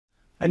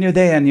A new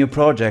day, a new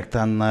project,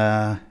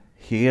 and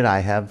here I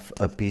have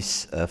a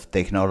piece of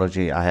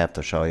technology I have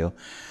to show you.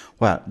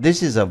 Well,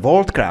 this is a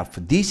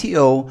Voltcraft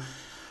DSO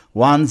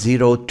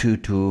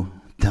 1022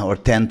 or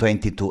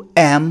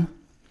 1022M,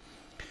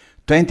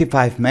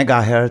 25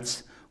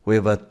 megahertz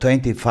with a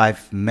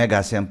 25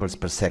 megasamples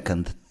per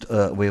second,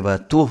 with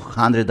a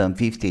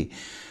 250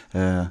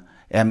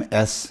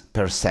 ms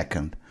per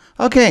second.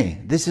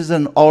 Okay, this is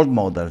an old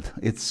model.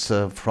 It's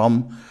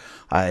from,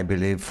 I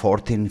believe,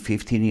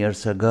 15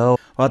 years ago.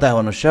 What I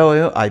want to show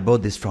you, I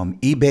bought this from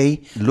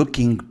eBay,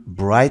 looking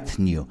bright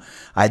new.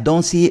 I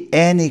don't see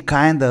any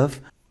kind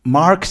of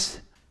marks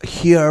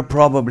here,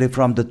 probably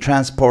from the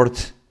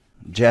transport,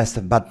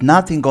 but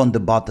nothing on the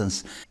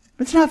buttons.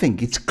 It's nothing,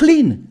 it's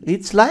clean,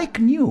 it's like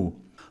new.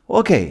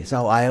 Okay,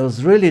 so I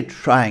was really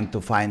trying to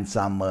find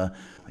some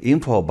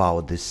info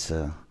about this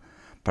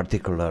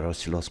particular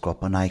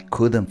oscilloscope, and I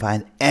couldn't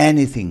find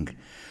anything.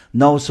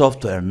 No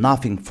software,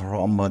 nothing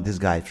from this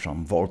guy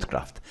from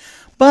Voltcraft.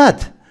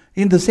 But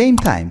in the same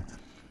time,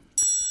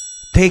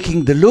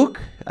 taking the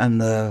look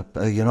and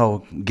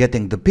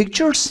getting the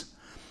pictures,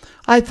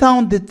 I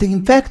found that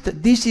in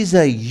fact this is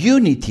a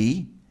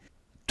Uni-T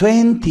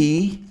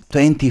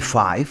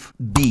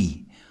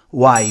 2025B.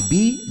 Why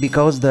B?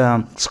 Because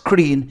the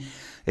screen,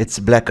 it's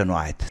black and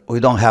white. We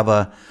don't have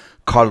a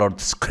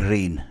colored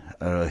screen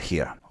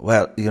here.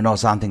 Well, you know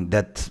something,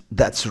 that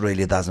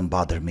really doesn't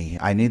bother me.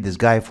 I need this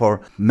guy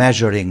for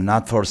measuring,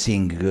 not for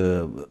seeing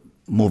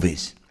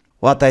movies.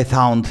 What I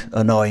found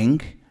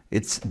annoying,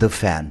 it's the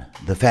fan.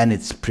 The fan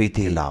is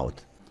pretty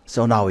loud.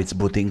 So now it's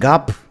booting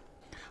up,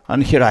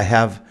 and here I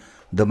have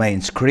the main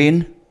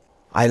screen.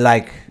 I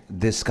like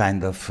this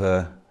kind of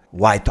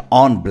white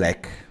on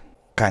black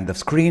kind of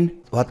screen.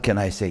 What can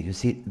I say? You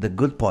see, the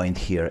good point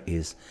here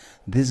is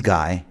this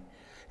guy,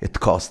 it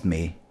cost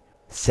me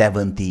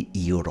 70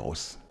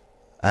 euros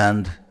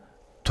and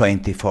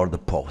 20 for the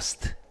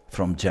post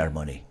from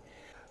Germany.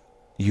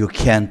 You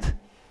can't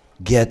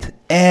get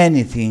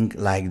anything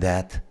like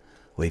that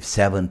with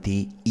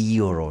 70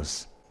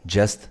 euros.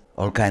 Just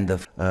all kind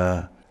of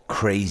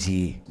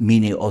crazy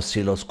mini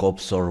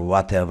oscilloscopes or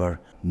whatever,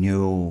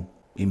 new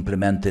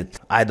implemented,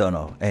 I don't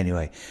know.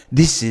 Anyway,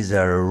 this is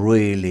a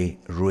really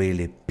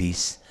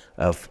piece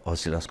of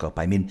oscilloscope.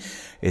 I mean,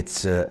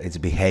 it's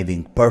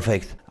behaving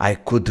perfect. I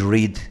could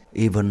read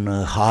even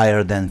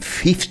higher than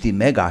 50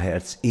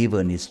 megahertz,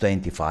 even it's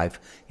 25.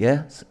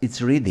 Yes,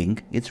 it's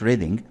reading.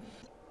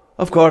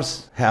 Of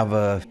course, have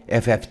a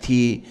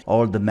FFT,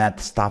 all the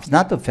math stuff. It's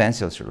not a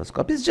fancy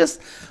oscilloscope, it's just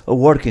a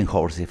working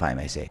horse, if I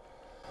may say.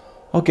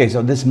 Okay,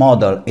 so this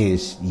model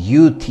is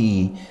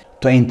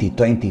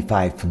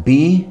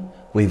UT2025B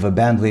with a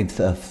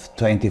bandwidth of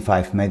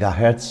 25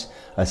 megahertz,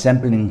 a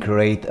sampling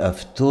rate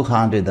of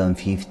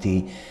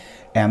 250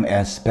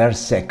 ms per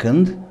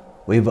second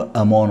with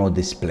a mono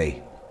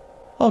display.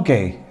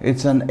 Okay,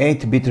 it's an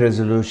 8-bit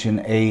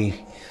resolution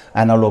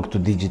analog to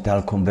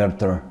digital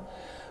converter.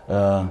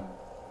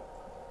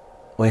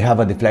 We have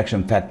a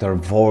deflection factor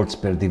volts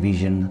per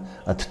division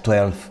at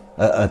 2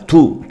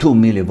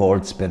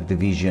 millivolts per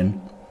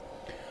division.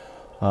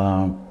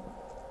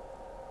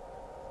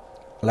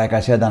 Like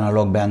I said,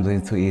 analog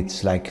bandwidth,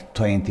 it's like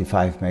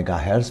 25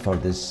 megahertz for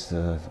this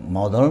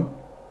model.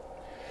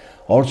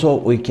 Also,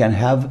 we can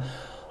have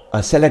a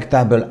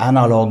selectable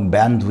analog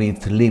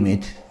bandwidth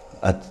limit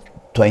at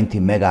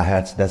 20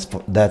 megahertz.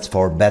 That's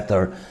for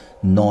better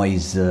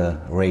noise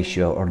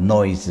ratio or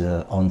noise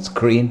on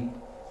screen.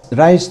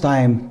 Rise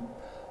time,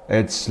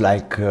 it's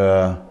like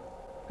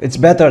it's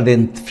better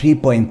than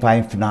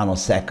 3.5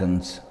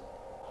 nanoseconds.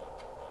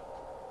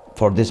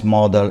 For this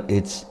model,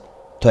 it's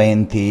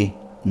 20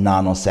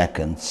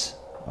 nanoseconds.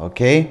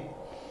 Okay,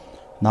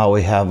 now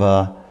we have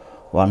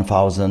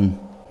 1000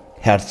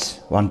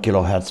 hertz, 1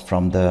 kilohertz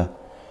from the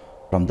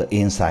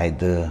inside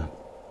the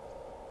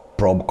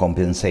probe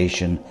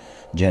compensation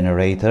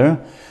generator.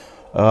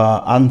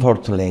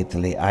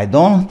 Unfortunately, I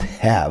don't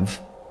have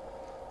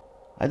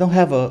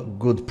a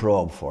good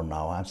probe for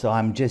now, so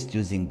I'm just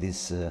using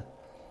this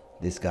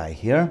guy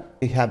here.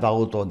 We have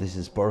auto. This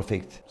is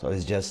perfect, so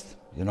it's just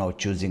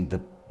choosing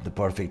the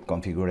perfect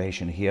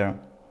configuration here.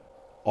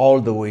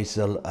 All the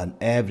whistle and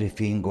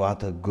everything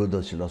what a good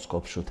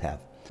oscilloscope should have.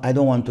 I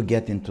don't want to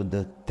get into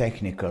the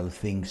technical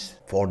things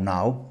for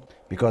now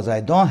because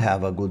I don't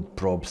have a good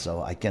probe,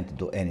 so I can't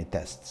do any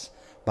tests.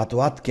 But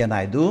what can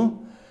I do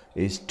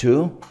is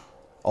to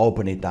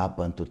open it up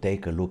and to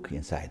take a look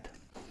inside.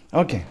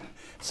 Okay,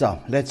 so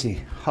let's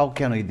see, how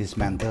can we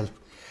dismantle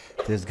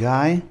this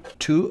guy?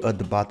 2 at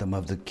the bottom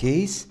of the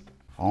case.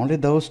 Only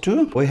those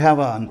 2. We have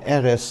an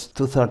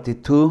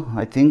RS-232,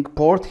 I think,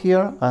 port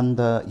here, and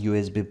a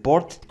USB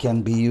port. It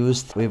can be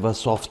used with a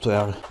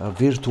software, a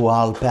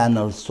virtual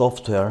panel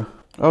software.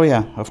 Oh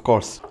yeah, of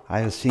course,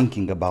 I was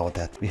thinking about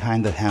that.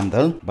 Behind the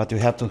handle, but we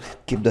have to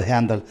keep the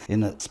handle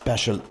in a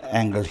special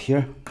angle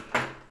here.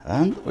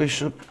 And we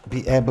should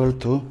be able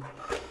to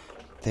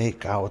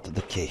take out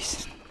the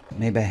case.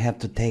 Maybe I have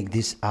to take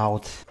this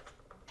out.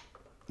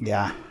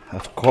 Yeah,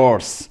 of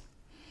course.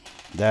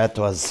 That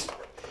was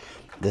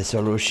the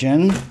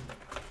solution.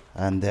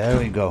 And there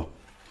we go.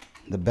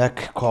 The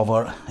back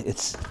cover,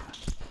 it's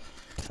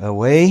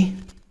away.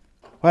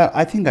 Well,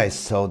 I think I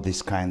saw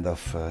this kind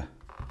of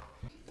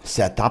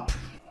setup.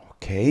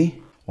 Okay,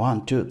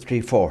 1, 2,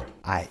 3, 4.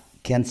 I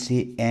can't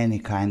see any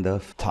kind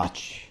of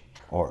touch,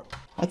 or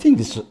I think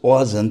this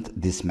wasn't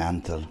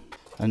dismantled.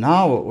 And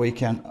now we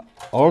can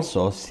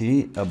also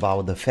see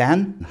about the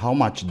fan, how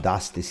much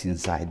dust is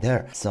inside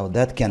there. So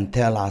that can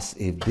tell us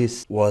if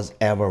this was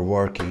ever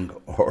working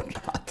or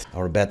not,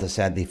 or better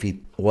said, if it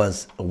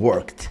was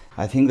worked.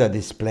 I think the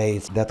display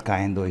is that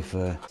kind of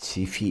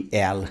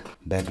CFL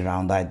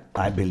background.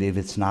 I believe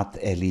it's not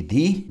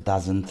LED,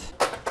 doesn't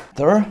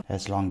matter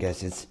as long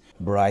as it's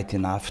bright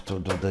enough to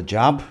do the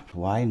job.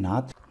 Why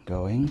not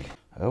going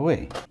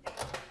away?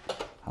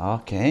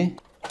 Okay.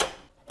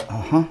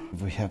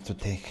 We have to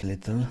take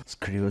little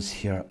screws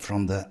here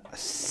from the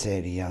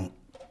serial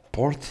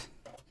port.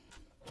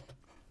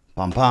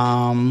 Pam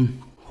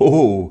pam.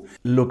 Oh,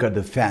 look at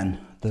the fan.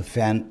 The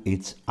fan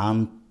is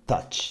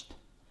untouched.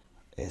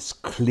 It's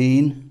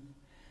clean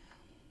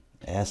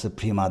as a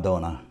prima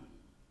donna.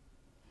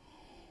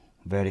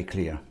 Very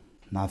clear.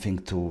 Nothing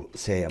to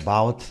say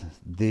about.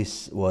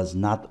 This was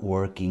not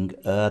working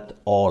at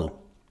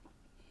all.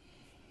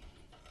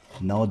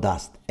 No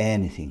dust,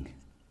 anything.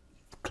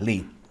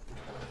 Clean.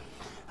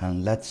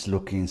 And let's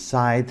look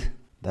inside.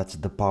 That's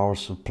the power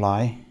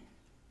supply.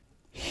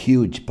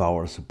 Huge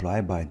power supply,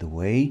 by the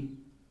way.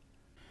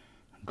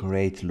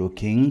 Great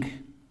looking.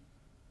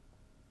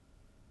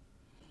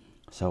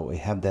 So we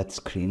have that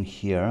screen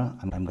here.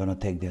 I'm gonna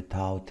take that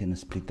out in a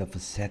split of a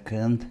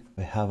second.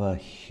 We have a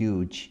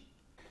huge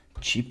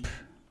chip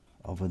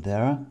over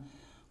there,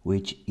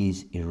 which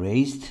is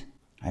erased.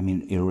 I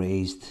mean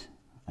erased.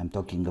 I'm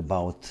talking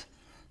about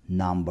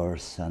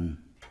numbers and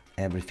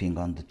everything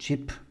on the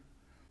chip.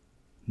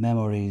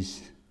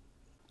 Memories.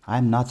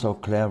 I'm not so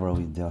clever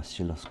with the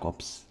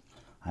oscilloscopes.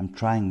 I'm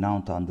trying now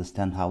to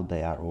understand how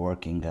they are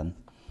working and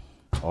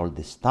all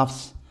this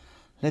stuffs.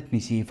 Let me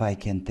see if I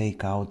can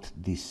take out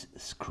this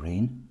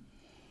screen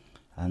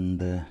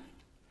and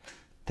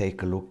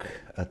take a look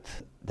at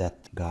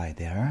that guy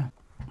there.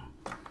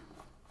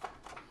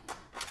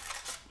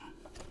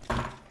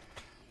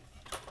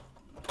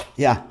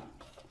 Yeah.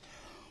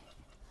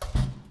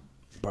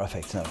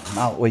 Perfect. So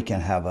now we can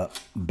have a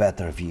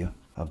better view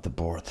of the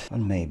board.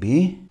 And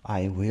maybe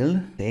I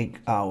will take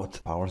out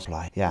power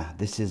supply. Yeah,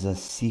 this is a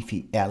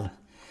CFL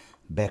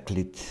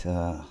backlit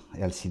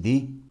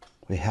LCD.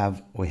 We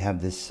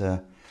have this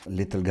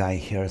little guy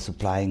here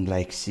supplying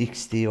like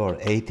 60 or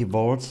 80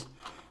 volts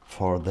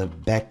for the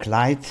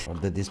backlight, for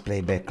the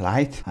display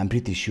backlight. I'm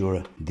pretty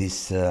sure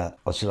this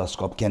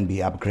oscilloscope can be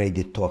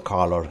upgraded to a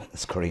color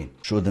screen.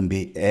 Shouldn't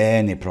be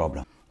any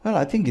problem. Well,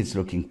 I think it's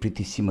looking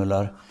pretty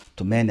similar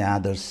to many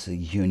others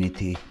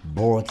Uni-T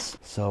boards.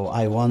 So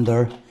I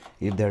wonder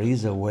if there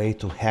is a way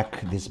to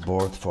hack this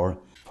board for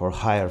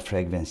higher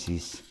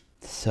frequencies.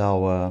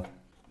 So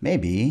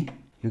maybe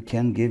you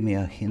can give me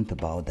a hint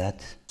about that.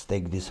 Let's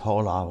take this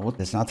hole out.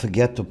 Let's not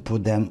forget to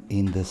put them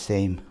in the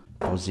same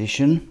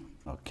position.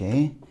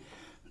 Okay,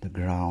 the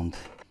ground.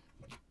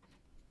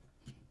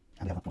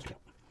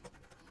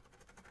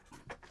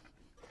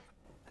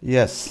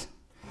 Yes.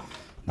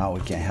 Now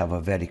we can have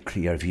a very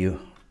clear view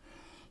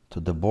to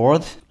the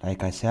board.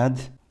 Like I said,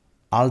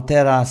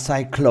 Altera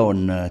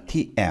Cyclone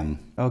TM.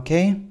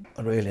 Okay,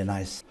 really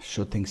nice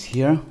shootings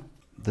here.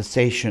 The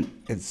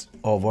session is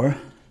over.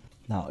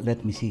 Now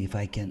let me see if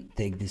I can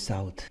take this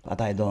out. But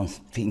I don't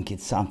think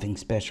it's something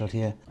special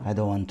here. I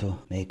don't want to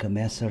make a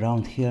mess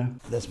around here.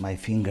 That's my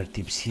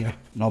fingertips here.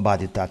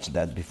 Nobody touched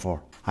that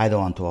before. I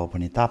don't want to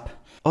open it up.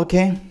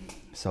 Okay,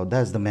 so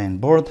that's the main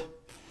board.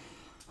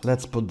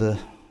 Let's put the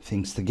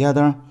things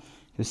together.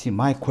 You see,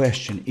 my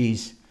question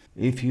is,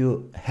 if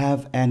you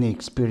have any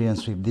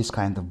experience with this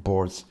kind of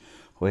boards,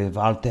 with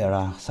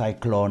Altera,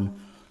 Cyclone,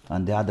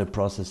 and the other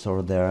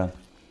processor there,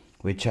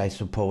 which I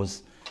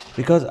suppose,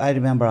 because I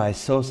remember I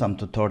saw some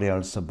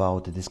tutorials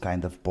about this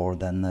kind of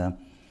board, and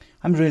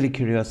I'm really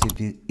curious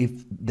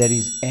if there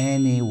is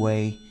any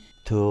way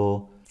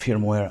to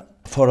firmware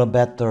for a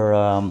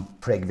better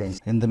frequency.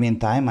 In the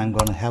meantime, I'm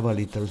gonna have a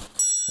little,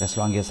 as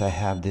long as I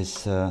have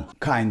this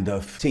kind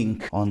of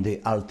thing on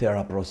the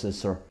Altera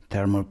processor.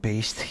 Thermal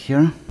paste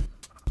here.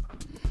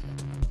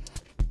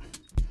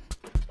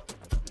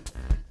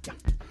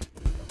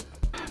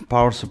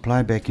 Power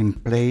supply back in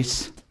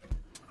place.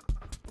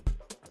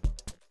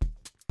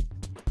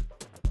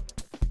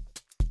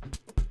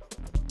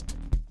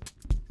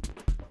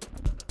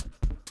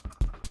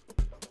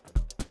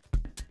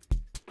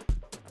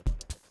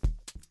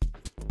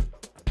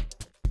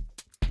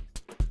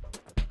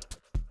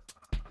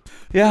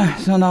 Yeah,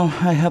 so now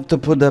I have to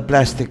put the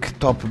plastic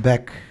top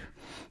back.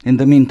 In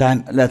the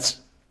meantime, let's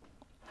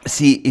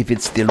see if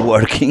it's still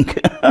working.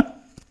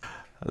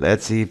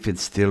 Let's see if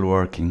it's still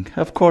working.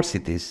 Of course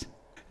it is.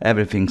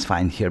 Everything's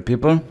fine here,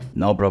 people.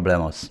 No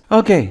problemos.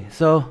 Okay,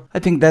 so I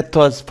think that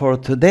was for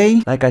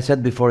today. Like I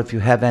said before, if you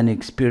have any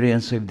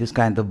experience with this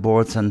kind of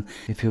boards, and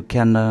if you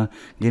can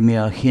give me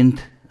a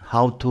hint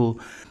how to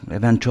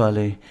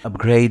eventually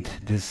upgrade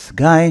this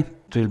guy,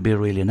 It will be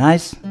really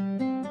nice.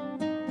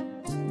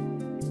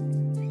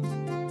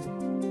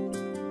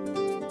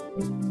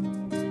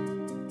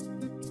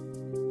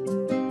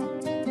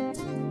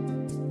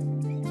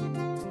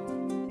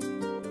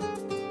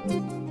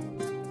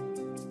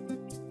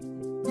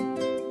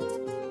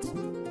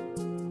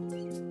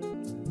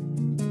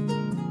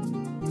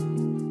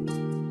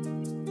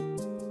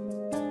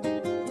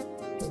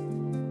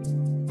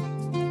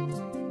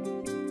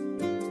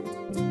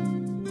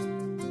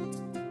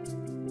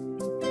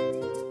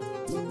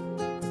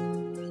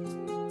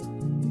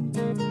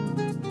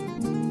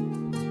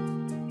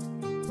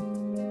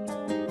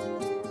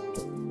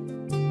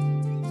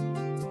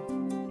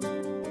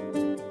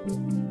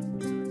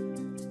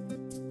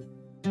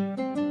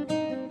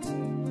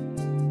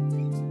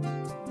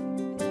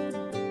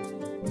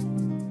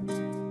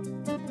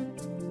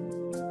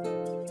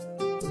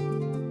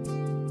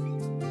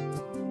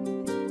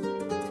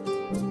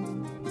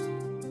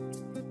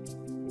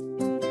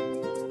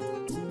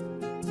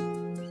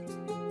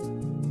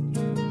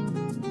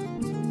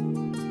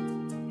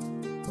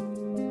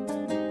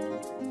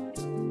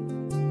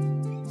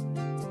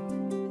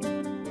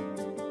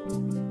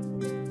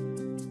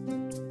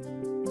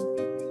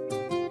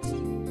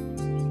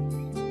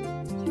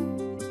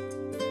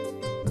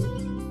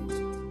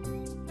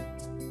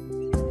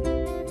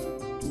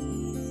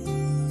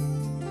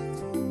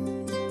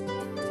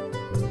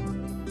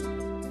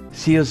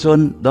 See you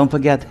soon. Don't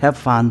forget, have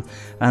fun,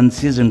 and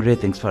season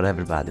greetings for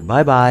everybody.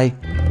 Bye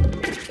bye.